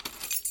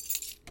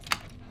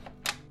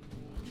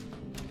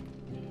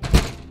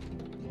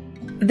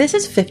This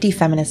is 50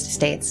 Feminist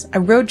States, a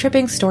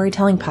road-tripping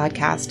storytelling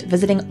podcast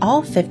visiting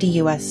all 50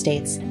 U.S.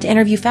 states to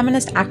interview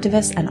feminist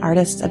activists and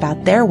artists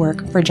about their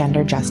work for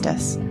gender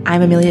justice.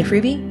 I'm Amelia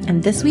Fruby,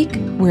 and this week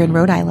we're in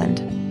Rhode Island.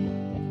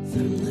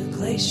 From the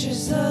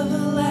glaciers of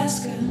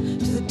Alaska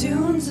to the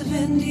dunes of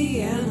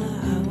Indiana,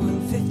 I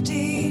want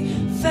 50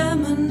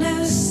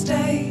 feminist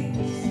states.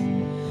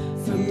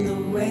 From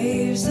the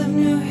waves of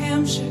New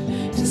Hampshire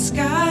to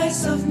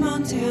skies of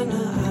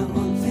Montana, I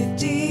want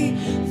 50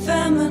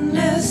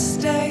 feminist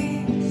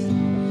states.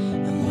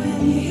 And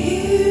when you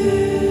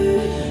hear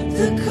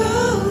the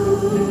call,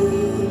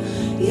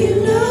 you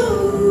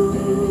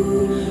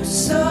know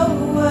so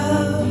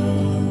well.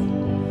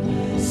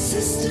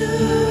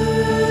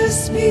 Sisters,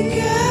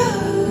 speak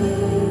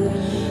out,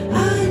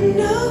 I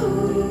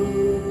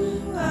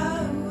know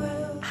I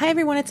will. Hi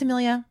everyone, it's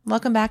Amelia.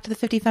 Welcome back to the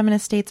 50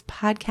 Feminist States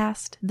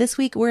podcast. This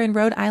week we're in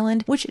Rhode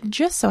Island, which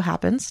just so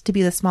happens to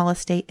be the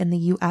smallest state in the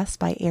U.S.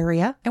 by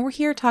area, and we're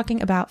here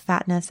talking about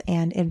fatness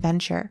and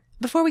adventure.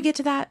 Before we get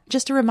to that,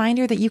 just a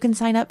reminder that you can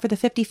sign up for the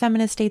 50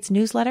 Feminist States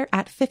newsletter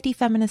at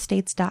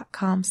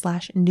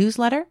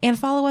 50feministstates.com/newsletter and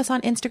follow us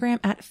on Instagram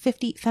at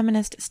 50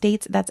 Feminist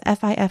States. That's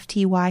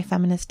FIFTY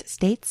Feminist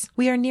States.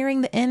 We are nearing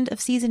the end of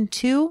season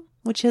 2,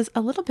 which is a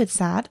little bit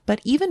sad,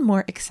 but even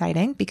more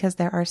exciting because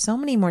there are so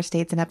many more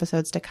states and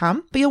episodes to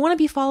come. But you'll want to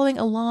be following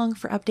along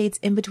for updates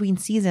in between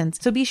seasons.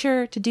 So be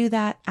sure to do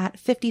that at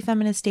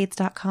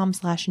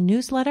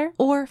 50feministstates.com/newsletter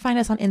or find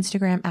us on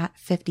Instagram at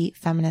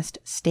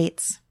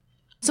 50feministstates.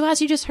 So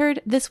as you just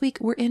heard, this week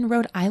we're in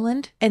Rhode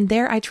Island, and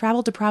there I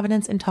traveled to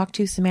Providence and talked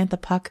to Samantha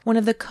Puck, one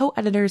of the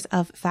co-editors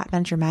of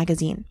Fatventure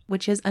magazine,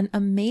 which is an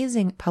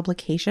amazing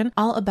publication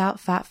all about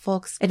fat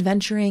folks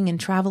adventuring and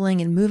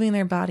traveling and moving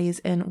their bodies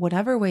in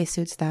whatever way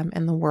suits them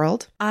in the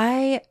world.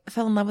 I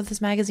fell in love with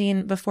this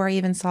magazine before I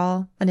even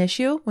saw an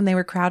issue when they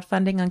were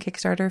crowdfunding on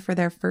Kickstarter for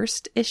their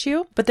first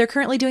issue, but they're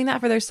currently doing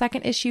that for their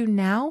second issue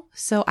now.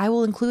 So I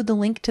will include the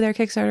link to their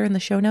Kickstarter in the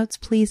show notes.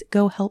 Please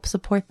go help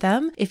support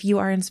them if you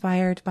are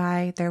inspired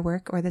by their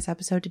work or this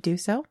episode to do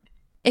so.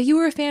 If you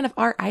were a fan of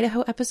our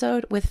Idaho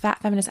episode with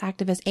fat feminist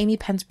activist Amy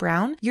Pence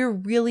Brown, you're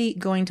really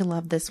going to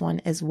love this one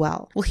as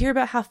well. We'll hear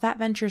about how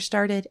Fatventure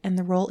started and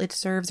the role it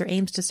serves or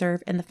aims to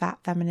serve in the fat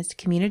feminist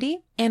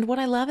community. And what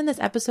I love in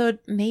this episode,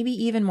 maybe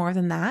even more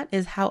than that,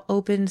 is how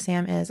open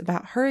Sam is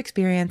about her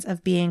experience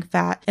of being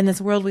fat in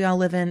this world we all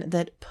live in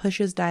that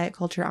pushes diet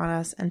culture on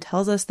us and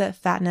tells us that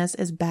fatness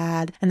is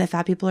bad and that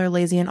fat people are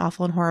lazy and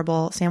awful and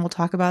horrible. Sam will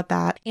talk about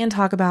that and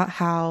talk about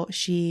how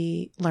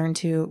she learned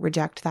to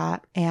reject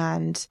that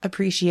and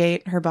appreciate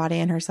her body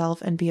and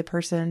herself and be a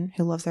person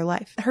who loves their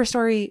life. Her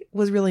story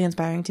was really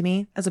inspiring to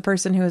me as a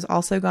person who has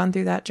also gone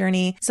through that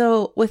journey.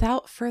 So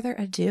without further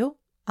ado,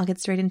 I'll get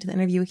straight into the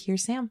interview.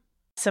 Here's Sam.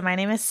 So my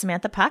name is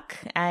Samantha Puck.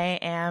 I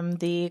am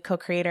the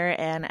co-creator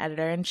and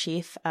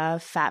editor-in-chief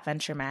of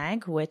Fatventure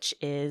Mag, which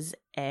is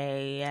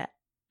a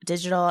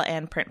digital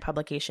and print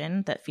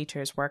publication that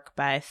features work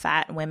by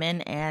fat women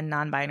and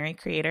non-binary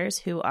creators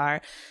who are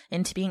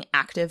into being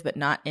active but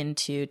not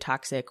into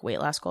toxic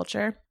weight loss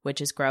culture, which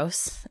is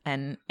gross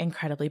and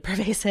incredibly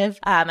pervasive.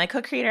 My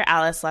co-creator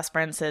Alice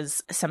Lesperance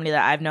is somebody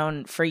that I've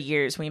known for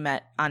years. We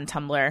met on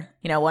Tumblr.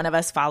 You know, one of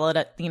us followed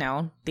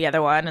the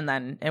other one, and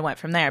then it went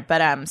from there.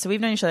 But so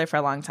we've known each other for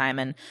a long time,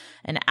 and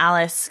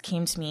Alice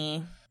came to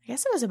me, I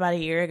guess it was about a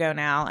year ago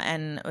now,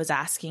 and was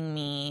asking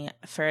me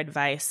for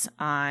advice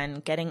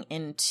on getting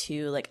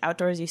into like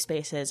outdoorsy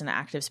spaces and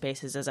active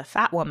spaces as a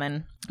fat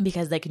woman,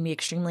 because they can be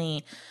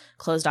extremely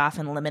closed off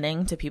and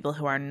limiting to people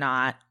who are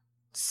not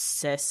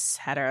cis,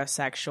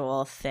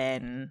 heterosexual,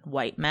 thin,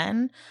 white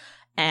men.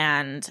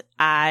 And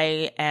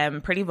I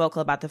am pretty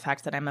vocal about the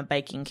fact that I'm a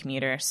biking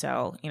commuter.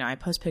 So, you know, I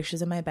post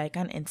pictures of my bike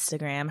on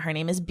Instagram. Her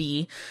name is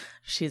Bee.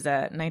 She's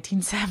a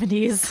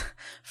 1970s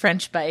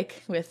French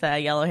bike with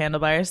yellow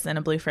handlebars and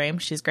a blue frame.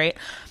 She's great.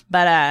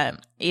 But,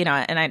 you know,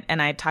 and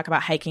I talk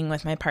about hiking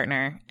with my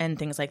partner and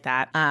things like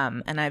that.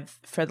 And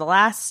for the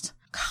last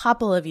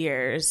couple of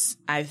years,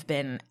 I've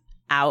been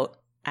out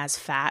as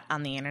fat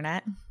on the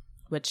internet,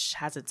 which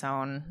has its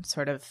own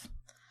sort of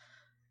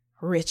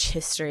rich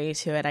history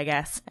to it, I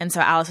guess. And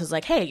so Alice was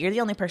like, hey, you're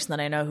the only person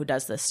that I know who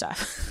does this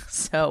stuff.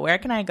 So where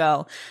can I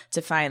go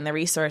to find the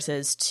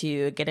resources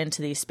to get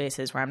into these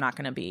spaces where I'm not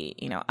going to be,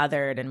 you know,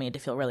 othered and made to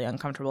feel really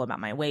uncomfortable about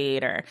my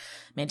weight or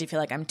made to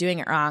feel like I'm doing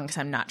it wrong because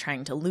I'm not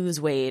trying to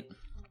lose weight.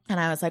 And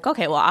I was like,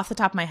 okay, well, off the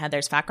top of my head,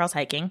 there's Fat Girls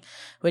Hiking,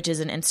 which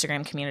is an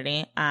Instagram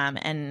community.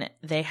 And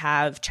they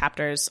have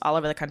chapters all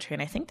over the country.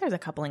 And I think there's a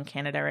couple in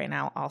Canada right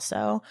now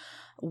also,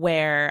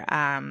 where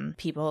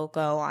people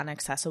go on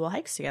accessible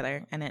hikes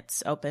together, and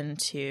it's open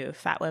to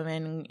fat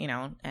women, you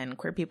know, and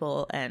queer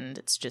people, and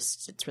it's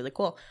really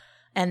cool.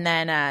 And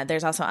then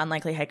there's also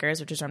Unlikely Hikers,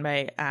 which is run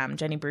by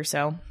Jenny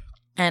Brusso.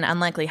 And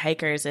Unlikely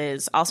Hikers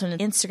is also an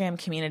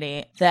Instagram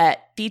community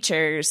that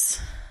features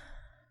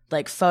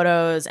like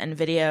photos and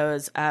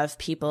videos of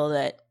people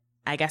that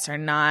I guess are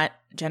not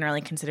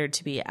generally considered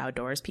to be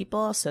outdoors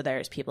people. So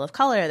there's people of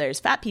color, there's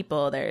fat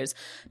people, there's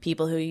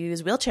people who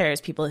use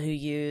wheelchairs, people who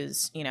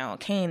use,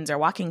 canes or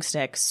walking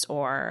sticks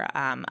or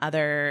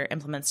other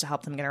implements to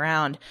help them get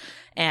around.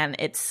 And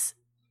it's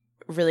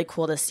really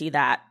cool to see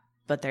that,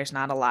 but there's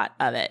not a lot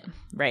of it,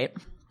 right?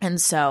 And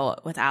so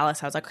with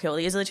Alice, I was like, okay, well,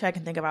 the easily two I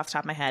can think of off the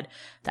top of my head,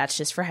 that's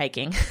just for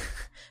hiking.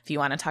 If you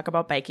want to talk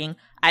about biking,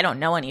 I don't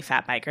know any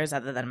fat bikers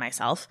other than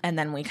myself. And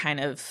then we kind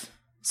of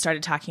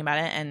started talking about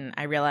it, and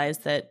I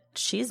realized that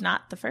she's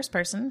not the first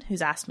person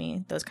who's asked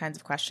me those kinds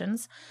of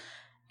questions.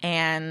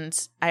 And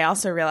I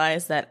also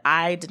realized that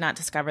I did not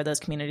discover those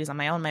communities on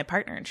my own. My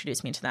partner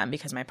introduced me to them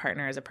because my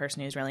partner is a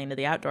person who's really into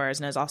the outdoors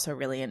and is also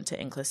really into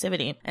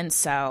inclusivity. And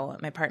so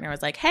my partner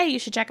was like, hey, you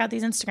should check out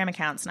these Instagram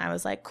accounts. And I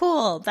was like,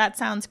 cool, that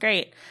sounds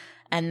great.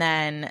 And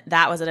then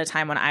that was at a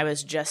time when I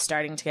was just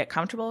starting to get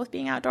comfortable with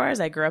being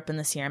outdoors. I grew up in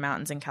the Sierra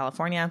Mountains in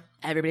California.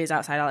 Everybody's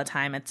outside all the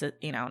time.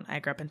 I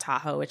grew up in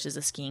Tahoe, which is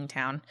a skiing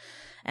town.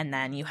 And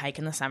then you hike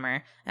in the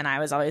summer. And I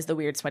was always the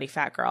weird, sweaty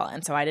fat girl.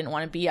 And so I didn't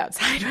want to be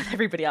outside with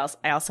everybody else.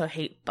 I also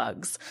hate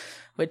bugs,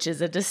 which is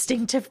a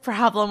distinctive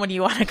problem when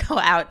you want to go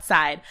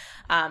outside.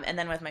 And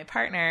then with my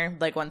partner,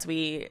 like once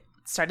we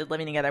started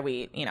living together,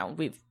 we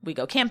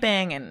go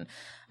camping, and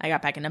I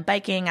got back into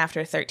biking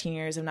after 13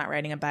 years of not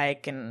riding a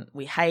bike, and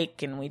we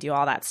hike and we do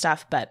all that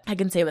stuff. But I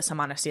can say with some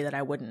honesty that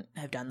I wouldn't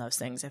have done those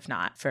things if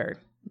not for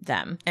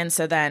them. And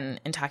so then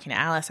in talking to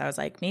Alice, I was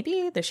like,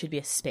 maybe there should be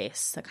a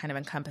space that kind of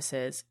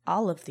encompasses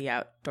all of the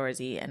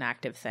outdoorsy and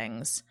active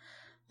things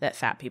that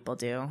fat people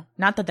do.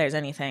 Not that there's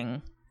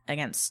anything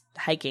against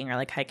hiking or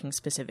like hiking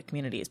specific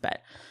communities,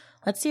 but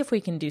let's see if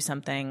we can do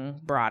something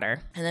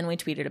broader. And then we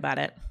tweeted about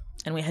it,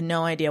 and we had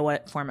no idea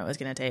what form it was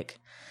going to take.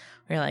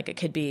 We were like, it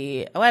could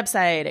be a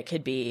website, it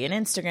could be an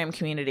Instagram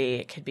community,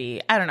 it could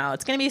be, I don't know.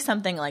 It's going to be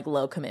something like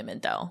low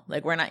commitment though.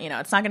 Like we're not,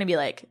 it's not going to be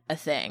like a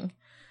thing.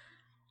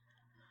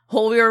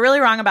 Well, we were really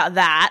wrong about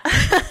that.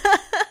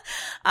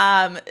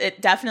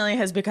 It definitely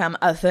has become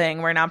a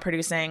thing. We're now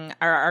producing,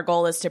 our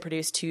goal is to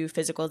produce 2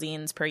 physical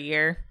zines per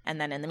year.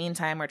 And then in the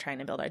meantime, we're trying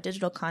to build our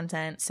digital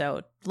content.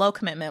 So low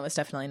commitment was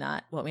definitely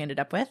not what we ended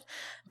up with.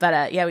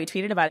 But we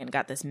tweeted about it and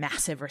got this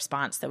massive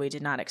response that we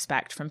did not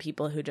expect from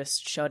people who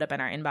just showed up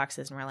in our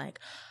inboxes and were like,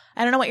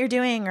 I don't know what you're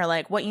doing or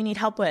like what you need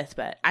help with,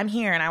 but I'm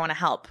here and I want to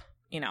help.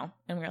 And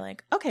we were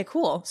like, okay,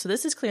 cool. So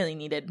this is clearly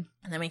needed.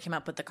 And then we came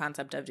up with the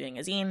concept of doing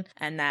a zine.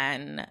 And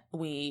then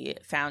we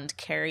found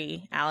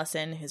Carrie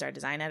Allison, who's our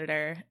design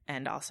editor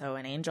and also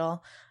an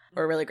angel.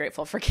 We're really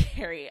grateful for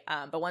Carrie.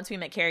 But once we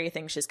met Carrie,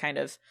 things just kind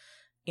of,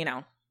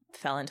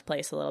 fell into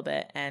place a little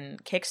bit.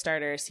 And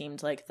Kickstarter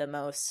seemed like the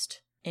most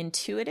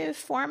intuitive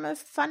form of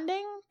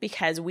funding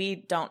because we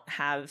don't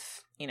have,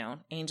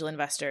 angel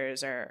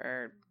investors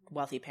or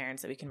wealthy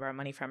parents that we can borrow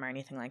money from or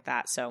anything like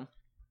that. So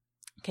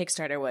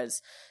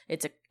Kickstarter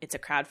it's a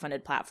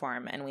crowdfunded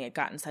platform, and we had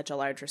gotten such a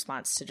large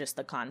response to just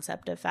the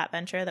concept of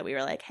Fatventure that we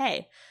were like,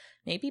 hey,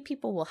 maybe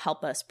people will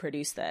help us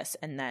produce this.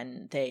 And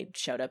then they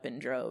showed up in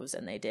droves,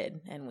 and they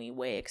did, and we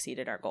way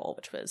exceeded our goal,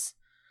 which was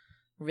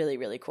really,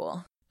 really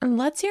cool. And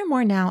let's hear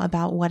more now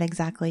about what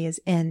exactly is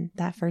in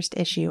that first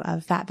issue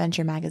of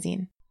Fatventure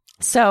magazine.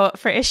 So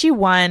for issue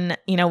 1,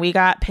 we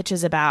got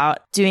pitches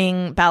about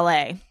doing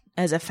ballet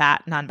as a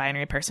fat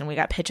non-binary person. We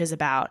got pitches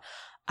about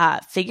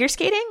figure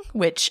skating,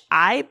 which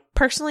I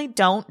personally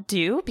don't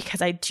do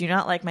because I do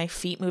not like my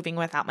feet moving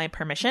without my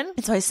permission.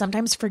 And so I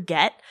sometimes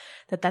forget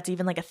that that's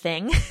even like a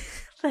thing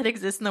that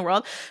exists in the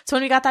world. So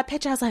when we got that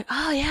pitch, I was like,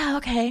 oh yeah,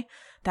 okay,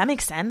 that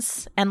makes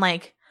sense. And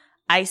like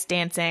ice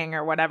dancing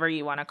or whatever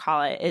you want to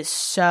call it is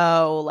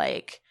so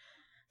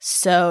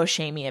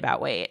shamey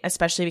about weight,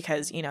 especially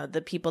because,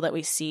 the people that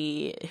we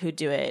see who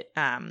do it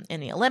in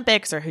the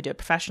Olympics or who do it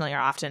professionally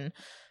are often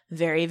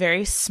very,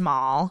 very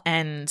small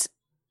and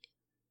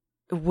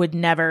would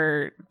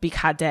never be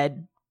caught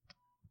dead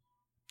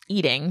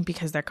eating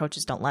because their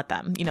coaches don't let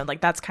them.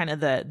 That's kind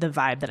of the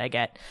vibe that I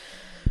get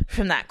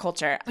from that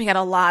culture. We got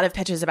a lot of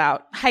pitches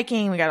about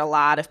hiking. We got a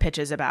lot of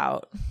pitches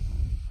about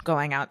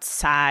going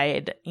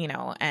outside,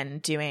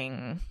 and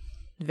doing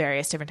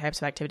various different types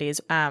of activities.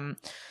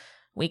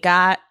 We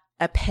got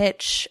a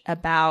pitch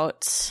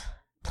about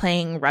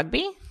playing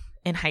rugby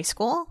in high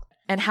school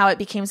and how it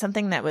became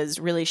something that was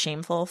really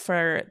shameful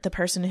for the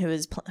person who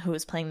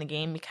was playing the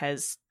game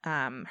because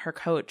her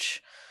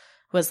coach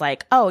was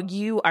like, oh,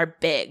 you are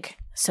big,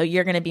 so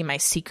you're going to be my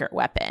secret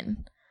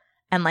weapon.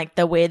 And like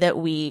the way that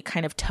we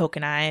kind of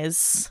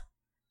tokenize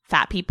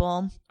fat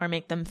people or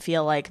make them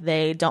feel like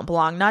they don't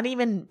belong, not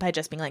even by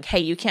just being like, hey,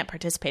 you can't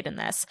participate in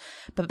this,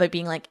 but by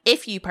being like,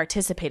 if you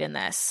participate in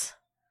this,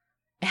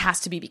 it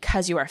has to be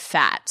because you are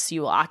fat, so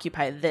you will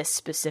occupy this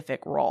specific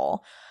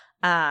role.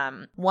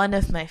 One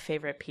of my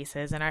favorite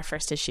pieces in our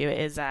first issue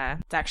is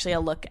it's actually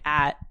a look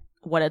at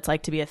what it's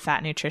like to be a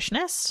fat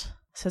nutritionist.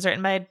 So it's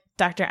written by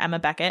Dr. Emma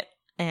Beckett,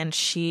 and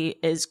she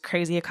is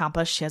crazy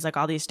accomplished. She has like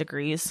all these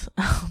degrees.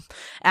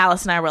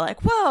 Alice and I were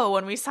like, whoa,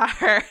 when we saw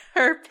her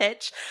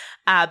pitch.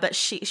 But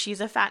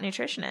she's a fat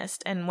nutritionist.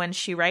 And when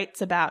she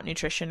writes about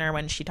nutrition or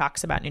when she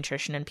talks about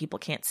nutrition and people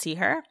can't see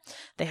her,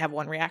 they have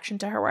one reaction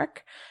to her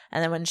work.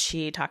 And then when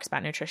she talks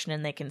about nutrition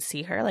and they can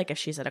see her, like if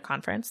she's at a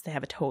conference, they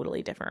have a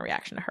totally different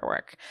reaction to her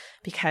work,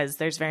 because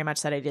there's very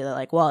much that idea that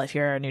like, well, if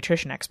you're a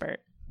nutrition expert,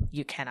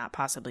 you cannot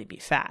possibly be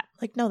fat.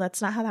 Like, no,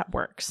 that's not how that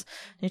works.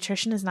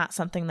 Nutrition is not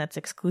something that's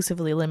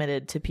exclusively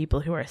limited to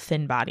people who are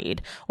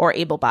thin-bodied or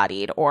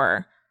able-bodied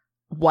or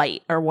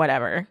white or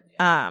whatever.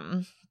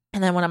 And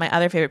then one of my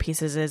other favorite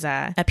pieces is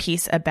a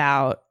piece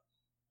about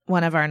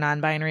one of our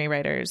non-binary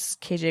writers,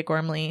 KJ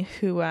Gormley,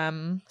 who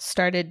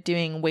started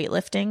doing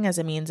weightlifting as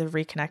a means of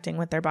reconnecting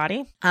with their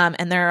body.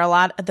 And there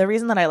are the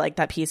reason that I like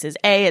that piece is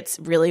A, it's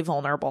really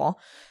vulnerable.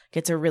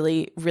 It's a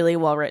really, really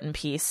well-written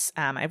piece.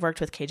 I've worked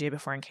with KJ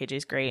before, and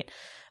KJ's great.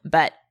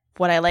 But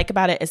what I like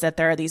about it is that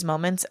there are these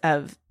moments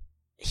of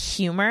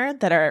humor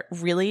that are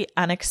really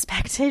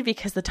unexpected,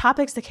 because the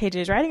topics that KJ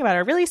is writing about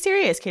are really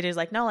serious. KJ's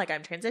like, no, like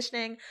I'm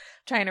transitioning,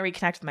 trying to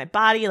reconnect with my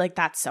body. Like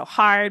that's so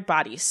hard.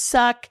 Bodies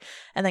suck.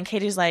 And then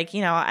KJ's like,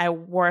 you know, I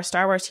wore a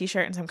Star Wars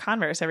t-shirt and some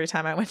Converse every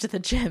time I went to the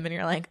gym. And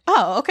you're like,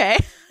 oh, okay.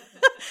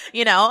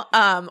 You know,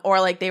 or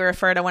like they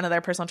refer to one of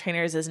their personal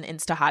trainers as an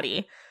Insta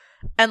hottie.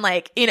 And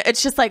like, you know,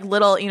 it's just like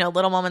little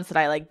moments that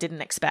I like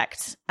didn't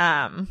expect.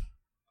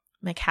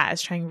 My cat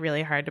is trying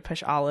really hard to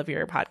push all of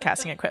your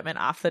podcasting equipment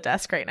off the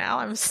desk right now.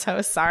 I'm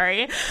so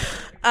sorry.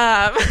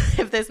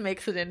 If this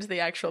makes it into the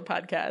actual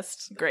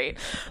podcast, great.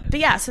 But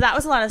yeah, so that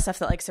was a lot of stuff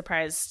that like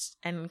surprised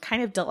and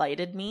kind of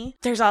delighted me.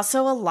 There's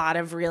also a lot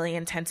of really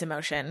intense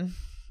emotion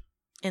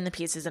in the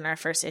pieces in our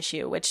first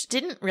issue, which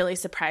didn't really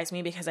surprise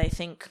me, because I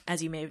think,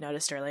 as you may have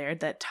noticed earlier,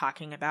 that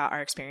talking about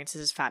our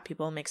experiences as fat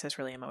people makes us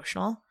really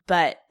emotional.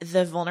 But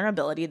the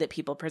vulnerability that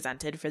people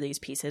presented for these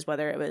pieces,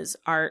 whether it was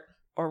art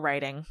or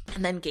writing,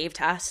 and then gave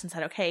to us and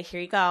said, okay,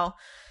 here you go.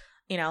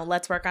 You know,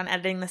 let's work on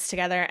editing this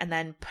together and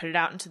then put it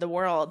out into the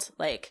world.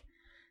 Like,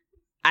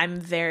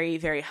 I'm very,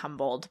 very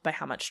humbled by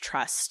how much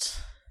trust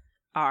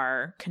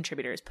our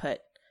contributors put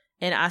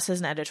in us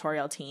as an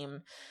editorial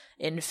team,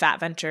 in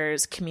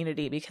Fatventure's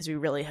community, because we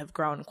really have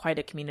grown quite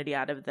a community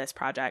out of this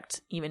project,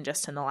 even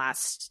just in the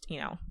last, you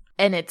know,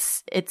 and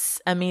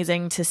it's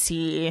amazing to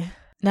see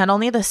not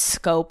only the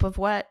scope of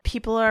what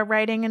people are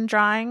writing and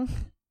drawing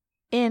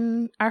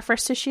in our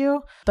first issue,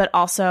 but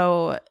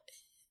also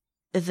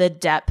the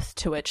depth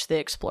to which they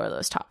explore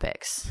those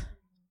topics.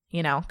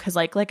 You know, because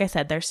like I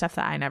said, there's stuff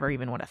that I never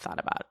even would have thought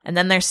about. And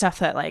then there's stuff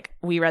that like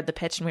we read the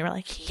pitch and we were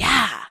like,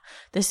 yeah,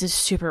 this is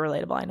super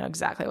relatable. I know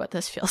exactly what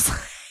this feels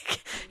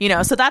like. You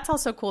know, so that's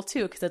also cool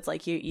too, because it's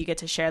like you get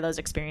to share those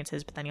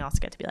experiences, but then you also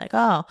get to be like,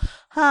 oh,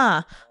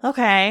 huh,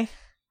 okay,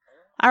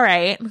 all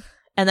right.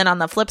 And then on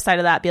the flip side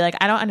of that, be like,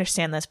 I don't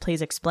understand this.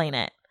 Please explain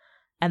it.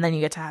 And then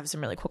you get to have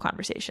some really cool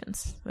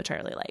conversations, which I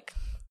really like.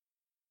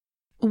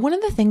 One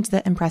of the things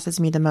that impresses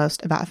me the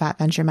most about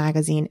Fatventure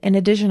magazine, in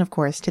addition, of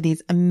course, to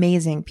these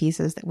amazing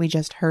pieces that we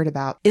just heard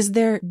about, is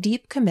their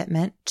deep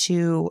commitment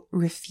to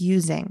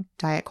refusing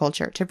diet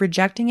culture, to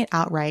rejecting it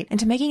outright, and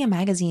to making a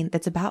magazine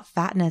that's about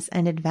fatness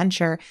and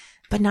adventure,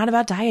 but not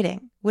about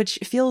dieting, which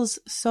feels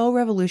so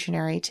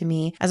revolutionary to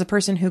me as a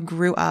person who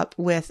grew up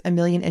with a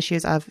million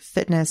issues of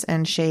fitness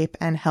and shape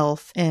and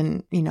health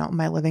in, you know,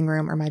 my living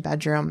room or my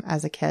bedroom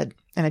as a kid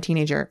and a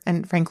teenager,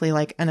 and frankly,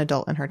 like an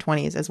adult in her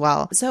 20s as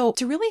well. So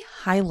to really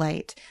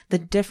highlight the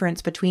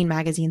difference between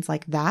magazines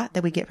like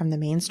that we get from the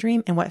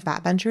mainstream and what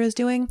Fatventure is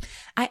doing,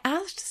 I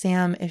asked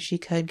Sam if she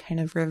could kind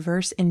of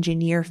reverse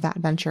engineer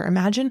Fatventure.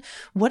 Imagine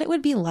what it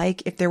would be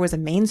like if there was a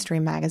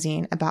mainstream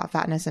magazine about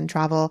fatness and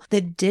travel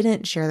that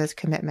didn't share this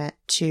commitment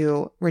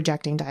to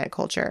rejecting diet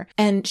culture.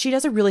 And she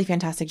does a really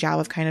fantastic job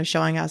of kind of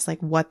showing us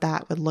like what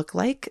that would look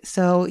like.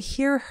 So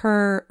hear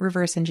her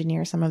reverse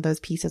engineer some of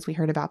those pieces we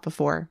heard about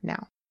before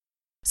now.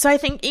 So I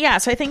think,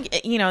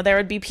 you know, there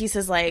would be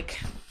pieces like,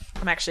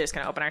 I'm actually just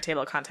going to open our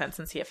table of contents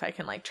and see if I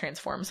can like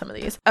transform some of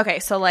these. Okay.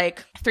 So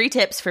like 3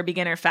 tips for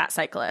beginner fat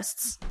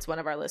cyclists. It's one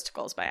of our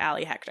listicles by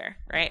Allie Hector,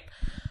 right?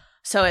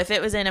 So if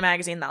it was in a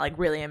magazine that like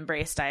really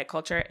embraced diet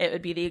culture, it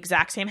would be the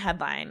exact same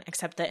headline,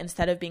 except that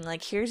instead of being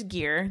like, here's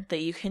gear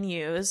that you can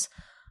use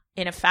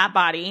in a fat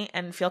body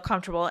and feel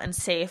comfortable and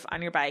safe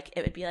on your bike,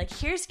 it would be like,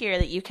 here's gear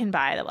that you can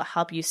buy that will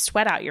help you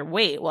sweat out your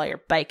weight while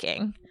you're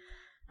biking.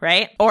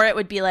 Right? Or it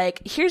would be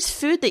like, here's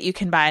food that you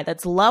can buy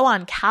that's low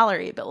on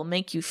calorie, but will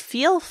make you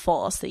feel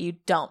full so that you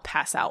don't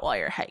pass out while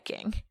you're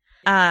hiking.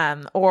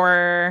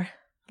 Or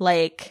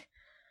like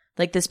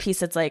this piece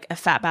that's like a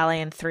fat ballet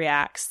in 3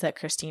 acts that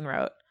Christine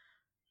wrote.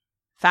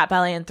 Fat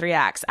ballet in 3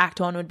 acts. Act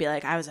 1 would be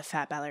like, I was a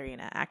fat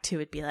ballerina. Act 2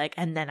 would be like,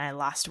 and then I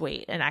lost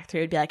weight. And Act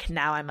 3 would be like,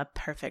 now I'm a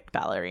perfect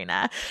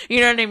ballerina.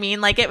 You know what I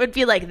mean? Like it would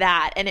be like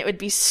that. And it would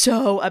be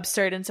so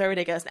absurd and so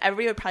ridiculous. And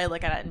everybody would probably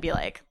look at it and be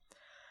like,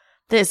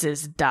 this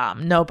is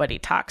dumb. Nobody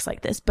talks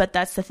like this. But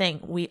that's the thing.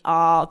 We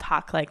all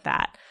talk like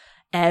that.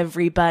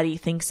 Everybody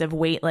thinks of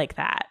weight like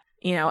that,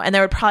 you know, and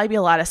there would probably be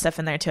a lot of stuff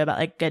in there too about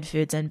like good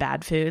foods and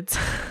bad foods.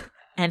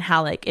 and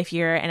how like if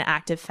you're an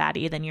active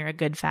fatty, then you're a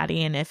good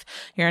fatty. And if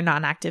you're a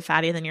non-active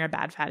fatty, then you're a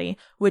bad fatty,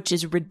 which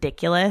is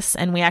ridiculous.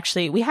 And we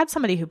had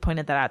somebody who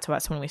pointed that out to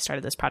us when we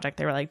started this project.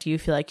 They were like, do you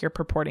feel like you're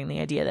purporting the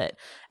idea that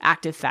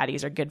active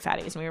fatties are good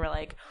fatties? And we were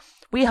like,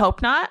 we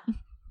hope not,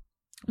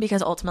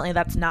 because ultimately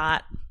that's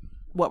not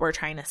what we're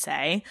trying to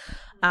say.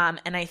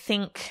 And I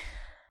think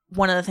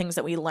one of the things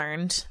that we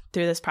learned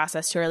through this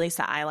process too, or at least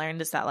that I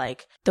learned, is that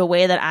like the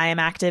way that I am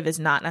active is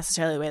not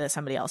necessarily the way that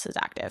somebody else is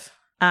active.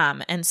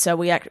 And so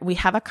we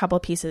have a couple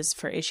pieces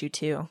for issue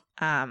 2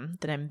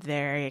 that I'm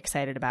very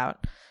excited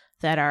about,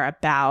 that are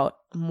about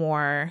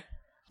more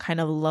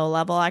kind of low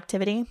level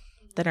activity,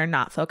 that are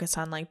not focused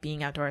on like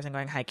being outdoors and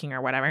going hiking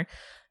or whatever.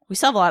 We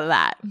still have a lot of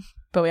that,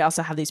 but we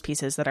also have these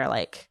pieces that are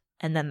like,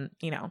 and then,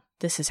 you know,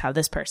 this is how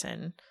this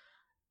person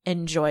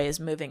enjoys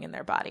moving in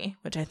their body,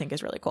 which I think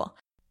is really cool.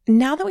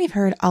 Now that we've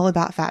heard all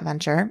about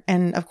Fatventure,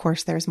 and of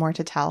course there's more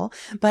to tell,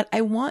 but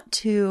I want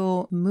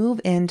to move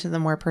into the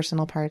more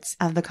personal parts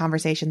of the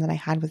conversation that I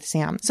had with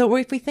Sam. So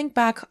if we think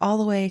back all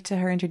the way to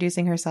her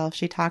introducing herself,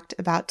 she talked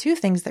about 2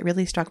 things that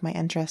really struck my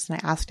interest and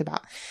I asked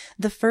about.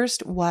 The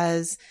first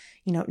was,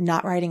 you know,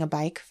 not riding a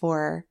bike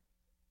for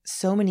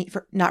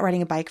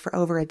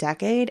over a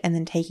decade and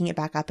then taking it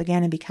back up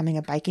again and becoming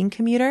a biking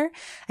commuter.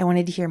 I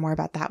wanted to hear more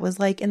about that was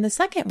like. And the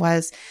second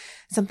was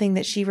something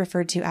that she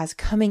referred to as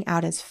coming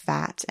out as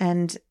fat.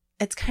 And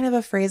it's kind of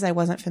a phrase I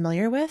wasn't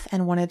familiar with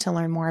and wanted to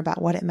learn more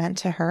about what it meant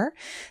to her.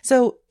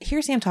 So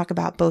here's Sam talk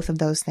about both of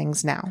those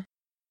things now.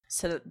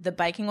 So the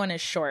biking one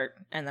is short,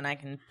 and then I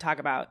can talk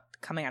about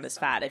coming out as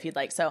fat if you'd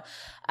like. So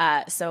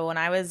when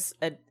I was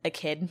a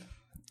kid,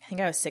 I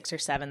think I was 6 or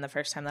 7 the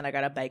first time that I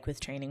got a bike with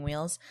training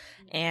wheels,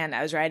 and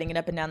I was riding it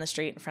up and down the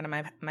street in front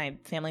of my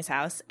family's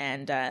house,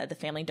 and the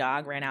family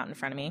dog ran out in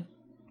front of me,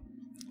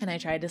 and I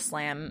tried to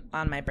slam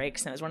on my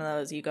brakes, and it was one of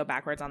those you go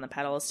backwards on the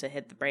pedals to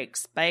hit the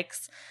brakes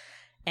bikes,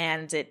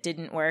 and it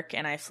didn't work,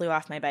 and I flew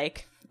off my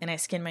bike, and I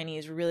skinned my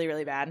knees really,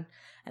 really bad,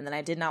 and then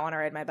I did not want to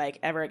ride my bike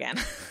ever again.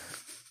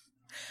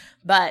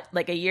 But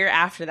like a year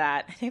after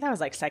that, I think that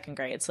was like 2nd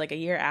grade, so like a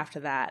year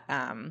after that,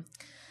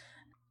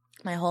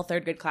 my whole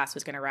 3rd grade class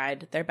was going to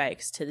ride their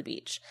bikes to the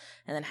beach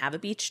and then have a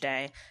beach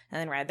day and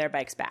then ride their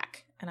bikes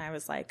back. And I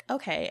was like,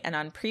 okay. And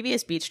on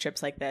previous beach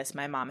trips like this,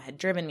 my mom had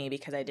driven me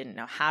because I didn't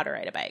know how to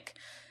ride a bike.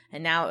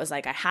 And now it was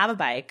like, I have a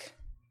bike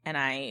and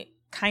I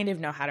kind of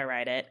know how to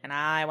ride it. And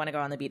I want to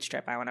go on the beach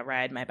trip. I want to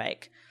ride my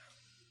bike.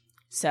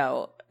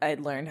 So I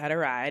learned how to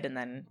ride and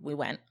then we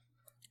went.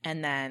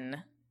 And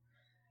then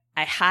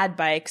I had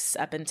bikes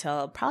up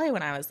until probably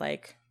when I was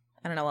like,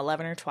 I don't know,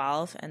 11 or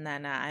 12. And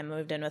then I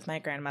moved in with my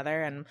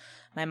grandmother and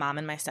my mom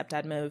and my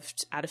stepdad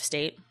moved out of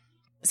state.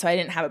 So I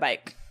didn't have a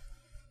bike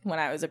when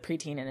I was a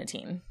preteen and a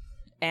teen.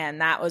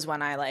 And that was when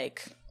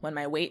when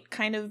my weight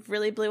kind of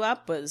really blew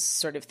up, was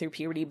sort of through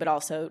puberty, but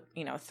also,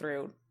 you know,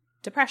 through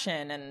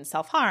depression and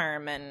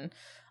self-harm and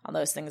all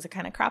those things that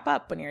kind of crop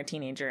up when you're a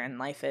teenager and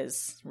life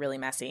is really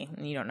messy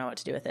and you don't know what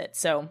to do with it.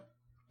 So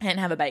I didn't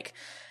have a bike.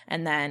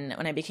 And then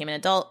when I became an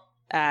adult,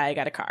 I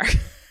got a car.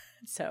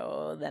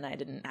 So then I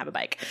didn't have a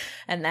bike.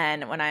 And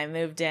then when I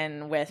moved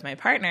in with my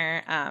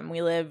partner,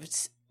 we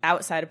lived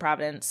outside of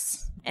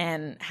Providence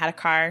and had a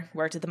car,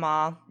 worked at the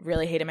mall,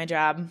 really hated my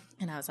job.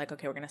 And I was like,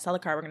 okay, we're going to sell the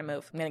car. We're going to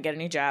move. I'm going to get a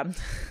new job.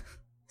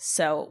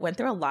 So went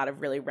through a lot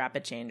of really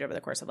rapid change over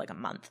the course of like a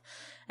month.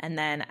 And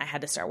then I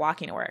had to start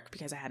walking to work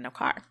because I had no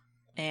car.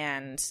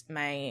 And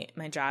my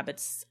job,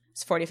 it's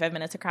 45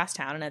 minutes across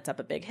town and it's up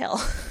a big hill.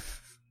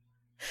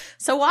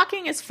 So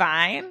walking is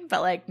fine,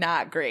 but like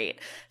not great.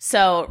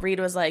 So Reed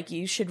was like,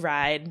 you should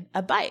ride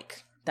a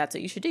bike. That's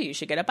what you should do. You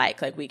should get a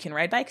bike. Like we can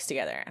ride bikes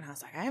together. And I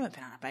was like, I haven't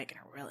been on a bike in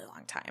a really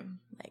long time.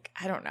 Like,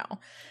 I don't know.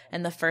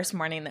 And the first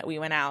morning that we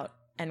went out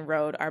and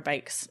rode our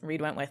bikes,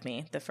 Reed went with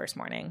me the first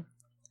morning.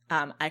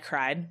 I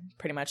cried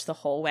pretty much the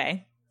whole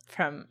way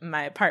from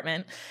my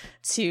apartment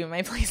to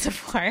my place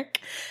of work.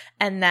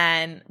 And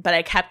then, but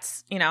I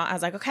kept, you know, I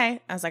was like, okay.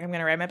 I was like, I'm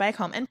going to ride my bike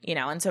home. And, you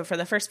know, and so for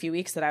the first few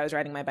weeks that I was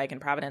riding my bike in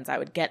Providence, I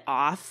would get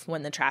off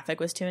when the traffic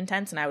was too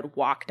intense and I would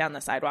walk down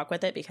the sidewalk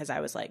with it because I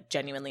was like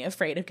genuinely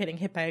afraid of getting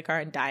hit by a car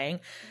and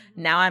dying.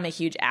 Now I'm a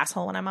huge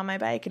asshole when I'm on my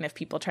bike. And if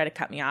people try to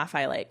cut me off,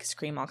 I like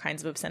scream all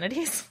kinds of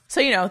obscenities. So,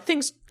 you know,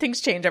 things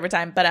change over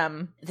time. But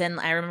then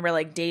I remember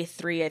like day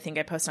 3, I think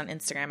I posted on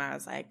Instagram. I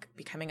was like,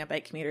 becoming a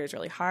bike commuter is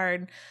really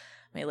hard.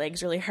 My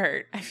legs really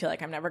hurt. I feel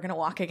like I'm never going to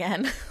walk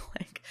again.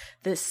 Like,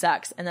 this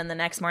sucks. And then the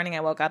next morning I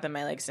woke up and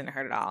my legs didn't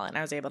hurt at all. And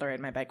I was able to ride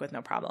my bike with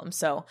no problem.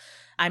 So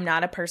I'm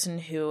not a person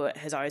who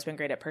has always been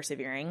great at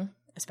persevering,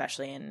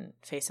 especially in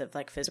face of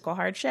like physical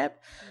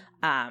hardship.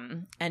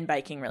 And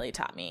biking really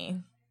taught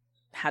me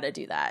how to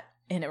do that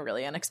in a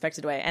really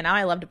unexpected way. And now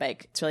I love to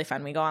bike. It's really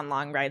fun. We go on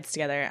long rides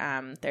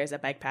together. There's a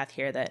bike path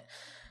here that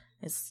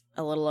is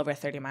a little over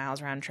 30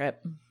 miles round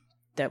trip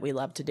that we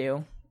love to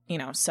do. You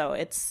know, so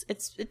it's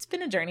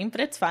been a journey, but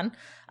it's fun.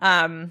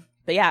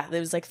 But yeah, it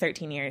was like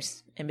 13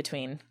 years in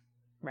between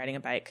riding a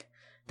bike.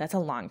 That's a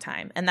long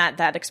time. And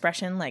that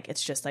expression, like,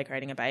 it's just like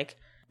riding a bike,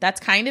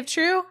 that's kind of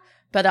true,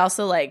 But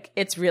also, like,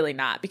 it's really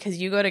not, because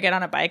you go to get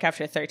on a bike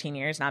after 13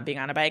 years not being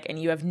on a bike and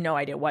you have no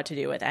idea what to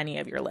do with any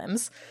of your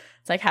limbs.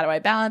 It's like, how do I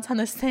balance on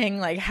this thing?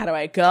 Like, how do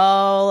I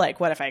go? Like,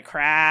 what if I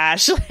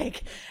crash?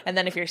 Like, and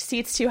then if your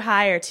seat's too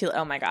high or too,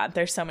 oh my God,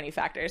 there's so many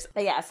factors.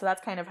 But yeah, so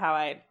that's kind of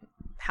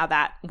how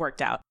that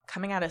worked out.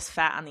 Coming out as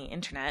fat on the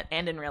internet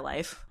and in real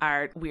life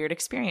are weird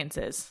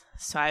experiences.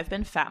 So I've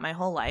been fat my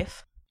whole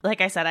life.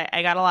 Like I said,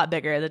 I got a lot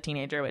bigger as a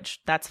teenager,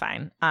 which that's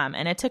fine.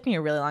 And it took me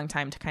a really long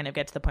time to kind of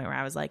get to the point where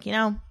I was like, you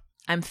know,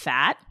 I'm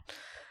fat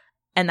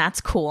and that's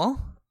cool.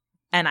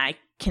 And I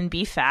can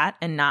be fat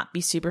and not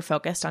be super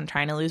focused on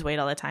trying to lose weight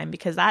all the time,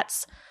 because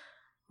that's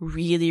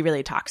really,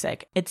 really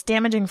toxic. It's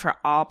damaging for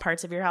all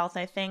parts of your health,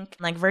 I think.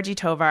 Like Virgie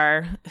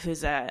Tovar,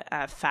 who's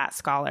a fat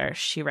scholar,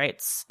 she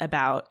writes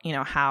about, you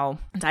know, how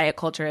diet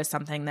culture is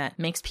something that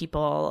makes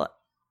people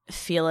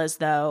feel as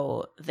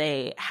though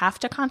they have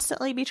to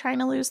constantly be trying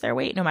to lose their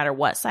weight no matter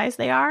what size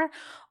they are,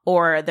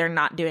 or they're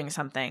not doing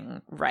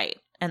something right.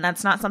 And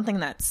that's not something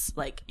that's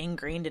like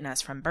ingrained in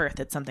us from birth.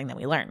 It's something that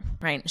we learn,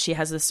 right? She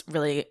has this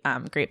really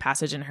great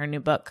passage in her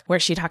new book where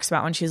she talks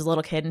about when she was a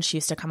little kid and she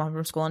used to come home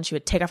from school and she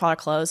would take off all her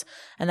clothes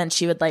and then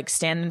she would like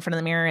stand in front of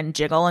the mirror and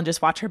jiggle and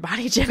just watch her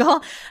body jiggle.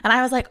 And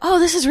I was like, oh,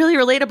 this is really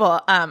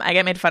relatable. I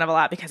get made fun of a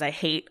lot because I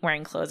hate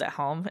wearing clothes at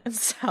home. And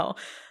so,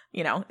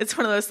 you know, it's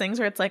one of those things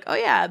where it's like, oh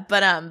yeah.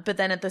 But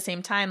then at the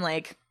same time,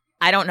 like,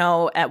 I don't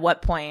know at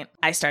what point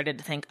I started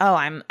to think, oh,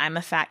 I'm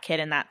a fat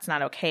kid and that's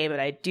not okay. But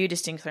I do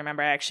distinctly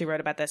remember, I actually wrote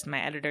about this in my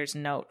editor's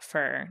note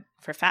for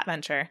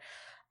Fatventure.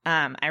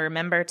 I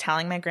remember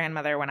telling my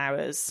grandmother when I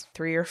was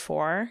 3 or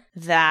 4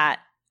 that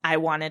I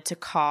wanted to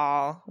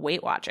call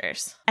Weight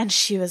Watchers. And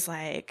she was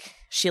like,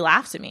 she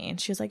laughed at me and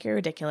she was like, you're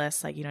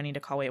ridiculous. Like, you don't need to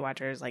call Weight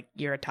Watchers. Like,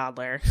 you're a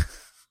toddler.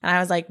 And I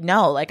was like,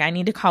 no, like I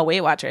need to call Weight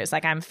Watchers.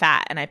 Like I'm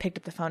fat. And I picked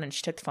up the phone and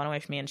she took the phone away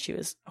from me and she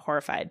was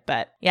horrified.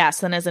 But yeah,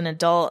 so then as an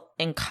adult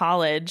in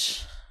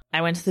college,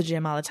 I went to the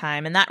gym all the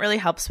time. And that really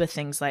helps with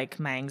things like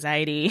my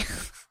anxiety,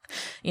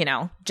 you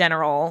know,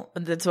 general.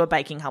 That's what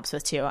biking helps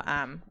with too.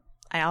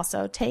 I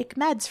also take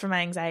meds for my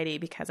anxiety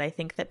because I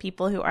think that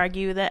people who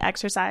argue that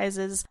exercise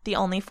is the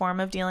only form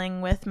of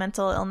dealing with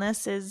mental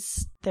illness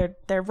is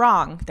they're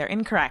wrong. They're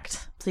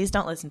incorrect. Please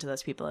don't listen to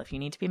those people. If you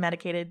need to be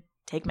medicated,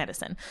 take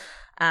medicine.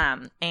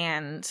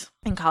 And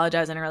in college, I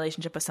was in a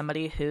relationship with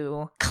somebody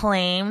who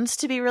claimed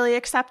to be really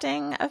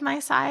accepting of my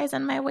size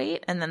and my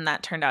weight. And then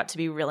that turned out to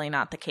be really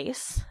not the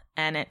case.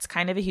 And it's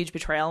kind of a huge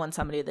betrayal when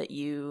somebody that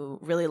you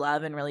really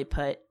love and really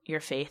put your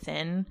faith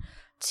in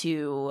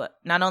to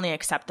not only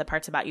accept the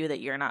parts about you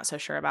that you're not so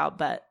sure about,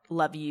 but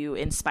love you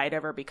in spite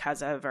of or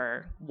because of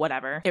or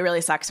whatever. It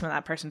really sucks when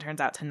that person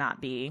turns out to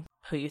not be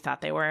who you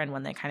thought they were and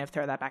when they kind of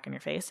throw that back in your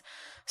face.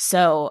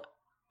 So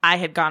I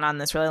had gone on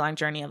this really long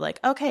journey of like,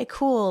 okay,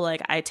 cool.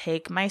 Like I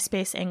take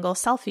MySpace angle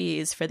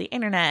selfies for the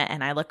internet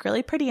and I look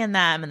really pretty in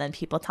them. And then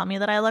people tell me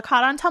that I look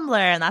hot on Tumblr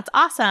and that's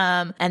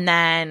awesome. And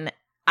then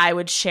I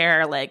would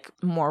share like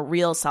more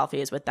real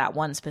selfies with that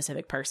one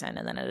specific person.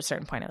 And then at a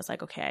certain point I was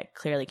like, okay, I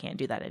clearly can't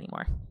do that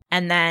anymore.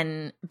 And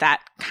then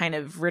that kind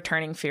of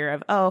returning fear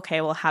of, oh,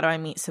 okay, well, how do I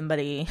meet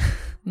somebody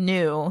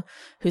new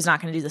who's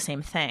not going to do the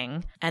same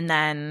thing? And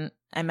then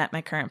I met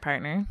my current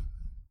partner,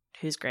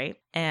 who's great.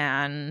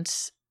 And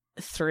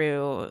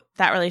through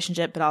that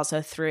relationship, but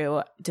also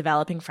through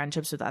developing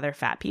friendships with other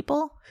fat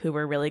people who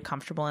were really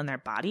comfortable in their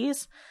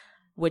bodies,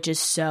 which is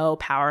so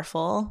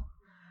powerful.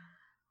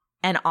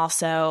 And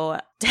also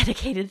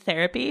dedicated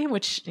therapy,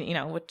 which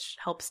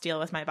helps deal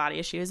with my body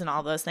issues and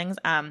all those things.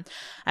 I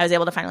was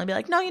able to finally be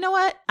like, no, you know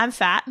what? I'm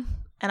fat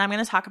and I'm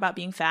going to talk about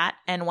being fat.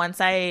 And once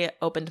I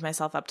opened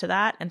myself up to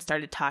that and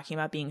started talking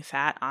about being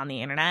fat on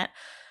the internet,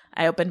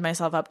 I opened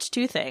myself up to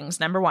 2 things.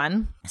 Number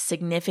 1,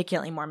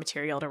 significantly more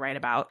material to write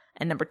about.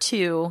 And number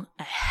 2,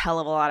 a hell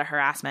of a lot of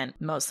harassment,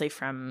 mostly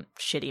from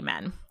shitty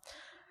men.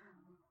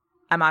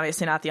 I'm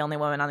obviously not the only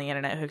woman on the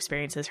internet who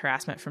experiences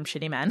harassment from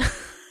shitty men.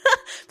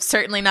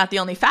 Certainly not the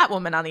only fat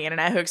woman on the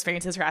internet who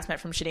experiences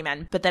harassment from shitty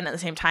men. But then at the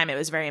same time, it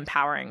was very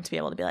empowering to be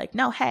able to be like,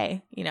 no,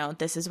 hey,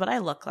 this is what I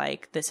look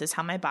like. This is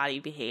how my body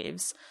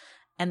behaves.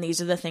 And these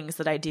are the things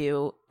that I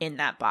do in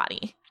that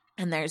body.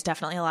 And there's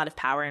definitely a lot of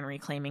power in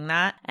reclaiming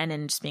that and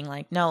in just being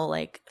like, no,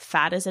 like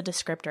fat is a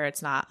descriptor.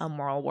 It's not a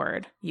moral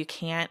word. You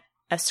can't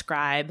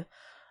ascribe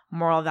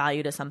moral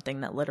value to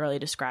something that literally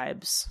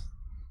describes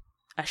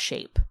a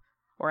shape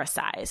or a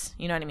size.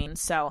 You know what I mean?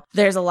 So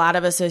there's a lot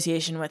of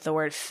association with the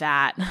word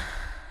fat,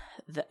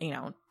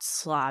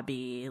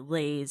 slobby,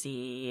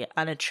 lazy,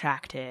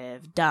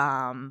 unattractive,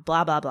 dumb,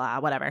 blah, blah,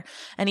 blah, whatever.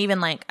 And even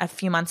like a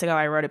few months ago,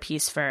 I wrote a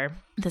piece for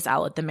this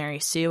outlet, the Mary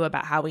Sue,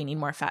 about how we need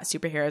more fat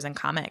superheroes in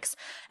comics.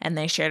 And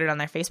they shared it on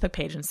their Facebook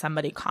page and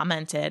somebody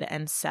commented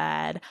and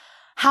said,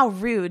 how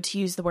rude to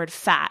use the word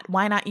fat.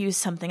 Why not use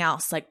something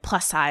else like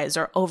plus size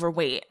or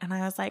overweight? And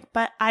I was like,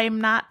 but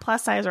I'm not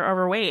plus size or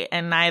overweight,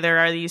 and neither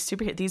are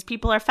these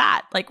people are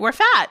fat. Like, we're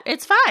fat.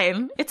 It's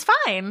fine. It's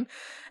fine.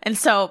 And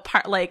so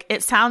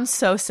it sounds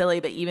so silly,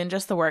 but even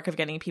just the work of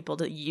getting people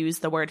to use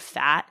the word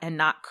fat and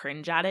not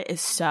cringe at it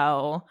is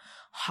so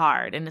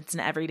hard. And it's an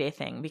everyday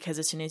thing because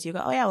as soon as you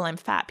go, oh yeah, well, I'm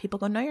fat, people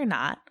go, no, you're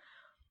not.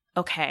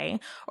 okay.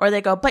 Or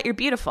they go, but you're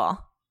beautiful,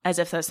 as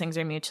if those things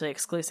are mutually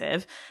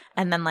exclusive.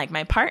 And then like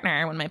my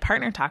partner, when my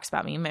partner talks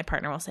about me, my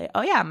partner will say,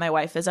 oh yeah, my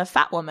wife is a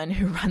fat woman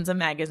who runs a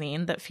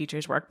magazine that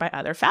features work by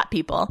other fat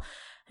people.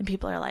 And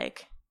people are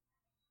like,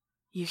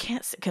 you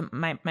can't say,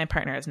 my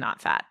partner is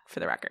not fat, for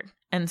the record.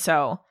 And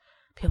so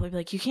people will be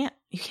like, you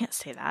can't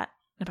say that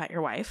about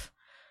your wife.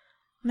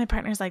 My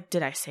partner's like,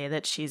 did I say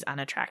that she's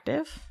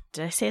unattractive?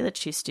 Did I say that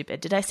she's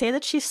stupid? Did I say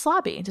that she's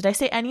slobby? Did I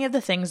say any of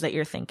the things that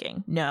you're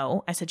thinking?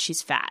 No, I said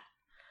she's fat.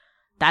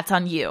 That's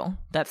on you.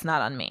 That's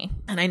not on me.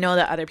 And I know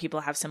that other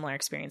people have similar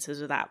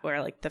experiences with that,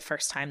 where like the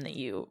first time that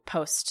you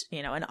post,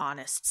 you know, an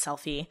honest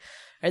selfie,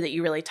 or that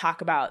you really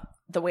talk about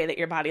the way that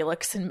your body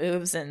looks and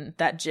moves and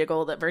that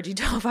jiggle that Virgie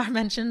Tovar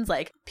mentions,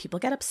 like people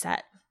get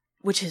upset,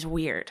 which is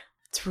weird.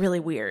 It's really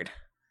weird.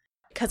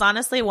 Because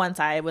honestly, once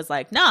I was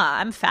like, nah,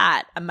 I'm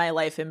fat, my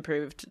life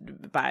improved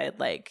by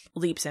like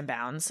leaps and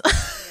bounds.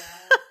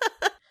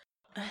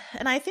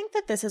 And I think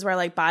that this is where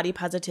like body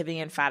positivity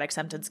and fat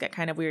acceptance get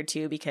kind of weird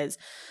too, because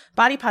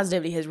body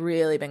positivity has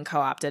really been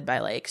co-opted by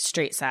like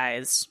straight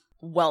size,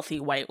 wealthy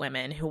white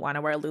women who want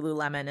to wear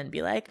Lululemon and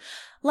be like,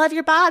 love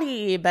your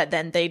body. But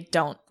then they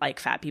don't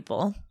like fat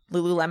people.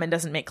 Lululemon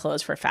doesn't make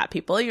clothes for fat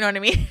people. You know what I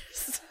mean?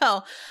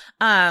 So,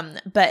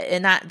 but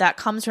in that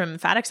comes from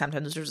fat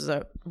acceptance,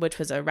 which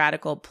was a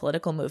radical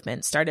political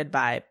movement started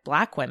by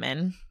Black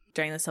women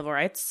during the civil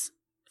rights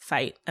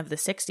fight of the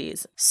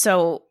 60s.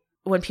 So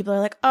when people are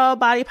like, oh,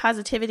 body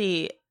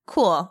positivity,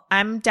 cool.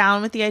 I'm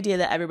down with the idea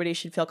that everybody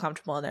should feel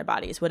comfortable in their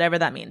bodies, whatever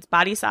that means.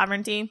 Body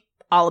sovereignty,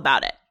 all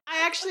about it.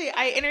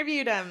 I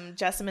interviewed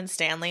Jessamine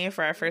Stanley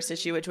for our first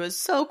issue, which was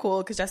so cool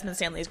because Jessamine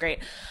Stanley is great.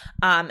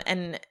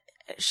 And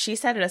she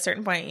said at a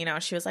certain point, you know,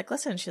 she was like,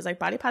 listen, she's like,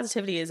 body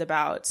positivity is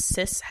about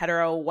cis,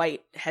 hetero,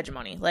 white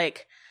hegemony.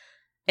 Like,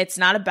 it's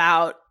not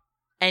about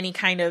any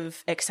kind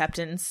of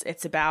acceptance.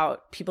 It's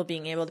about people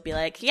being able to be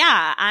like,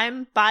 yeah,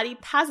 I'm body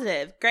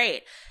positive.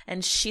 Great.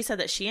 And she said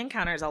that she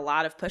encounters a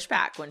lot of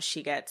pushback when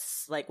she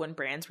gets, like, when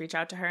brands reach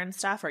out to her and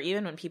stuff, or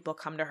even when people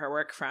come to her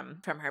work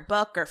from her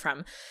book or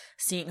from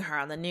seeing her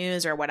on the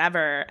news or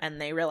whatever,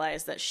 and they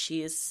realize that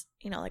she's,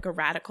 you know, like a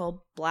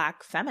radical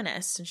Black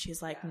feminist. And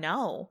she's like,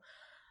 no,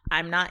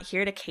 I'm not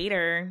here to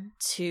cater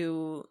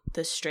to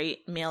the straight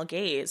male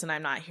gaze, and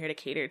I'm not here to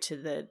cater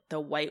to the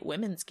white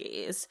women's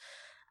gaze.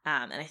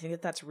 And I think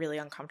that that's really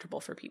uncomfortable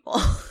for people.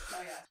 Oh,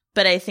 yeah.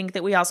 But I think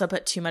that we also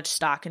put too much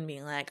stock in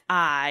being like,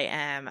 I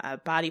am a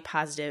body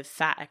positive,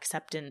 fat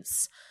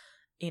acceptance,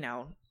 you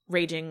know,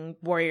 raging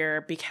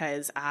warrior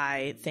because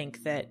I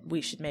think that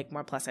we should make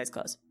more plus size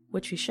clothes,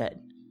 which we should.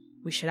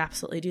 We should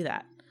absolutely do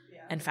that. Yeah.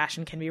 And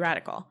fashion can be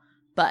radical.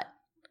 But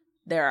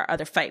there are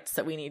other fights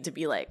that we need to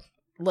be like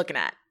looking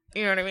at.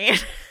 You know what I mean?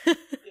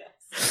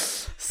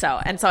 Yes.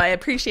 So I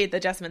appreciate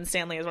that Jessamine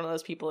Stanley is one of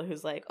those people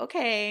who's like,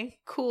 okay,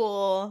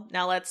 cool.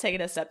 Now let's take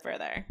it a step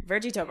further.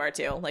 Virgie Tovar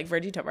too. Like,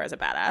 Virgie Tovar is a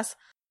badass.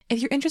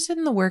 If you're interested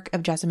in the work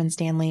of Jessamine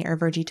Stanley or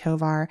Virgie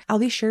Tovar, I'll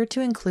be sure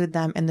to include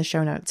them in the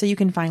show notes so you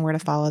can find where to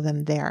follow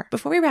them there.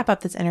 Before we wrap up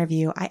this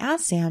interview, I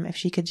asked Sam if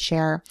she could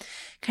share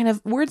kind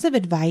of words of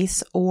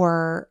advice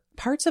or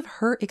parts of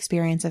her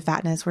experience of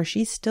fatness where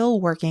she's still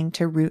working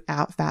to root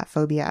out fat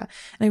phobia.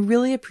 And I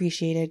really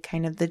appreciated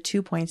kind of the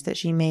 2 points that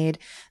she made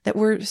that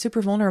were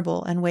super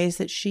vulnerable and ways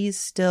that she's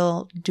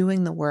still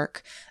doing the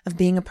work of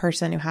being a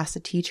person who has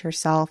to teach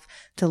herself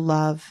to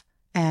love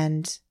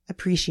and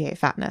appreciate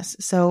fatness.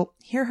 So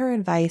hear her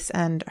advice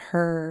and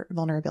her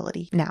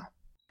vulnerability now.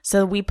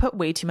 So we put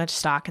way too much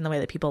stock in the way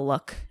that people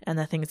look and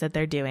the things that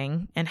they're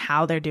doing and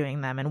how they're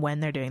doing them and when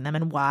they're doing them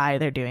and why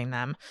they're doing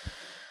them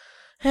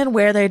and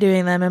where they're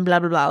doing them and blah,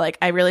 blah, blah. Like,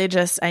 I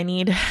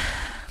need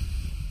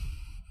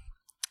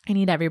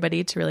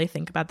everybody to really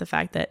think about the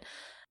fact that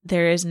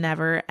there is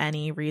never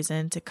any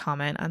reason to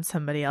comment on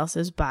somebody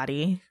else's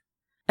body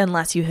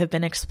unless you have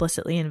been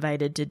explicitly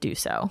invited to do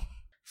so.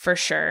 For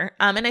sure.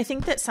 And I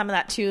think that some of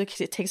that too,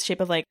 it takes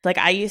shape of like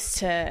I used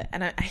to,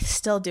 and I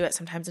still do it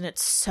sometimes, and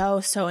it's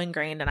so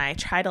ingrained, and I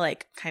try to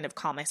like kind of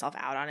call myself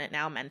out on it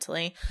now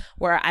mentally,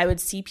 where I would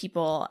see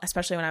people,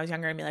 especially when I was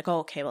younger, and be like, oh,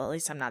 okay, well, at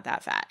least I'm not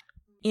that fat.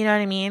 You know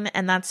what I mean?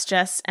 And that's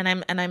just, I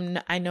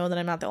know that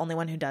I'm not the only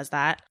one who does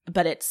that,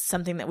 but it's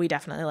something that we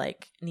definitely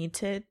like need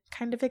to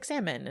kind of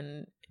examine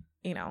and,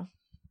 you know,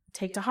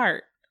 take to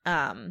heart.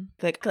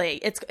 Like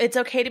it's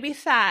okay to be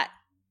fat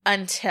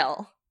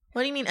until.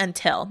 What do you mean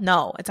until?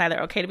 No, it's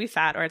either okay to be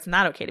fat or it's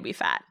not okay to be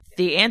fat.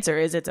 The answer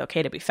is it's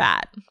okay to be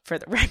fat, for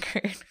the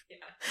record.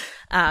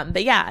 Yeah.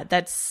 But yeah,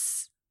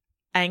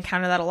 I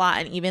encounter that a lot.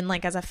 And even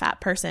like as a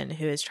fat person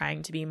who is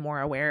trying to be more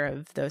aware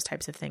of those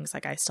types of things,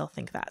 like I still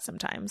think that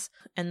sometimes.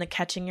 And the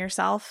catching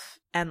yourself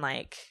and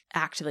like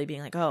actively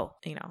being like, oh,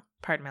 you know,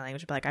 pardon my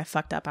language, but like I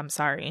fucked up, I'm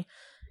sorry,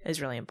 is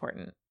really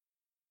important.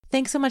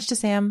 Thanks so much to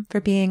Sam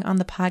for being on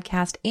the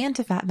podcast and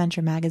to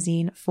Fatventure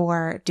Magazine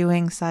for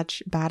doing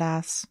such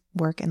badass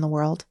work in the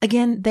world.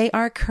 Again, they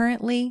are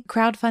currently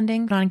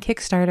crowdfunding on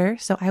Kickstarter,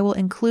 so I will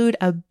include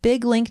a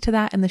big link to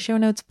that in the show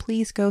notes.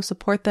 Please go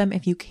support them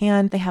if you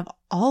can. They have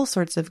all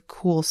sorts of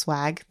cool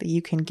swag that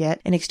you can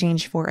get in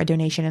exchange for a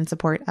donation and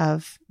support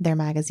of their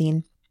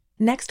magazine.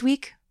 Next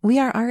week, we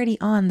are already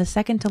on the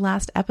second to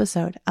last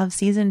episode of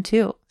season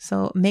 2.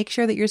 So make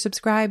sure that you're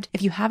subscribed.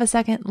 If you have a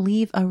second,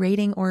 leave a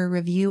rating or a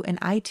review in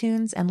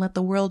iTunes and let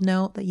the world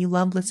know that you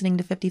love listening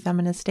to 50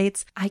 Feminist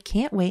States. I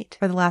can't wait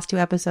for the last 2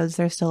 episodes.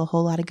 There's still a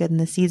whole lot of good in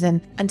this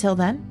season. Until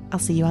then, I'll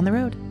see you on the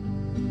road.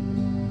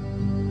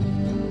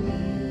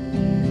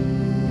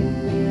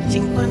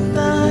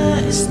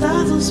 50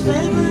 estados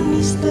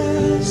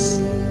feministas.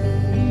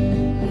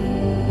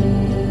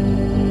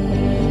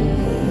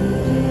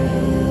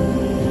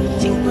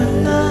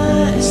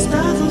 50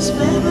 estados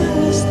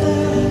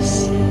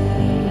feministas.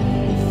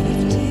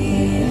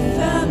 50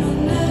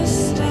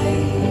 feminist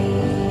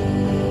states.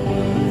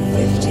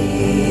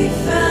 50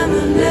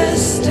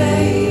 feminist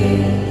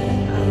states.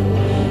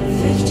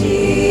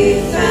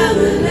 50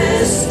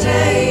 feminist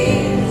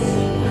states.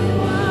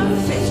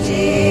 50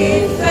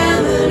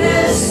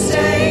 feminist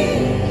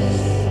states.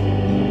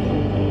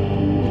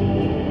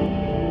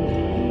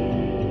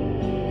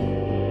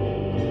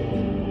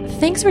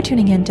 Thanks for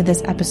tuning in to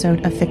this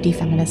episode of 50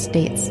 Feminist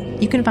States.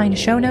 You can find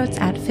show notes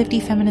at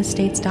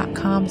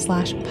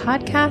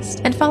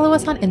 50feministstates.com/podcast and follow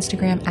us on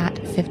Instagram at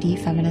 50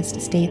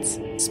 Feminist States.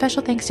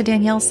 Special thanks to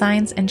Danielle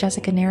Sines and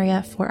Jessica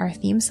Naria for our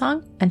theme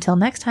song. Until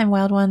next time,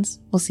 wild ones,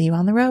 we'll see you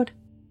on the road.